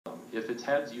If it's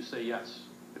heads, you say yes.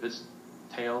 If it's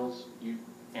tails, you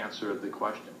answer the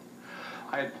question.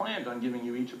 I had planned on giving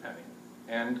you each a penny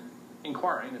and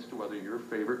inquiring as to whether your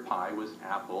favorite pie was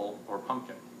apple or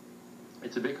pumpkin.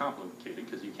 It's a bit complicated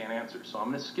because you can't answer, so I'm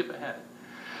going to skip ahead.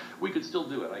 We could still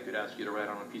do it. I could ask you to write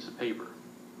on a piece of paper.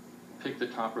 Pick the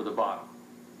top or the bottom.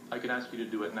 I could ask you to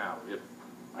do it now if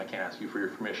I can't ask you for your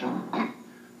permission.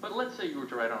 But let's say you were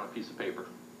to write on a piece of paper.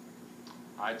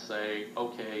 I'd say,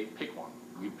 okay, pick one.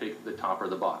 You pick the top or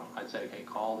the bottom. I'd say, okay,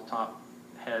 call the top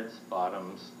heads,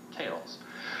 bottoms, tails.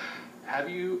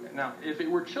 Now, if it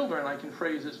were children, I can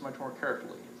phrase this much more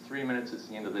carefully. 3 minutes is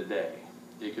the end of the day.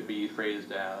 It could be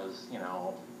phrased as,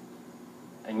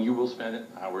 and you will spend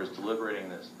hours deliberating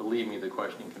this. Believe me, the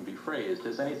question can be phrased.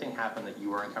 Has anything happened that you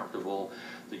were uncomfortable,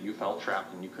 that you felt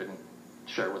trapped and you couldn't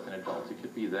share with an adult? It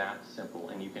could be that simple,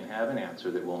 and you can have an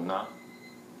answer that will not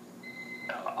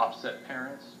upset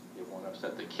parents. It won't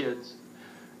upset the kids.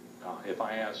 If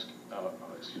I ask,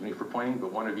 excuse me for pointing,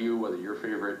 but one of you, whether your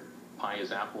favorite pie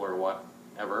is apple or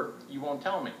whatever, you won't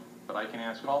tell me. But I can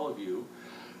ask all of you.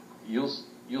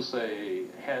 You'll say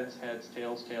heads, heads,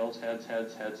 tails, tails, heads,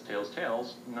 heads, heads, tails,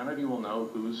 tails. None of you will know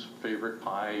whose favorite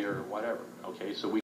pie or whatever. Okay, so we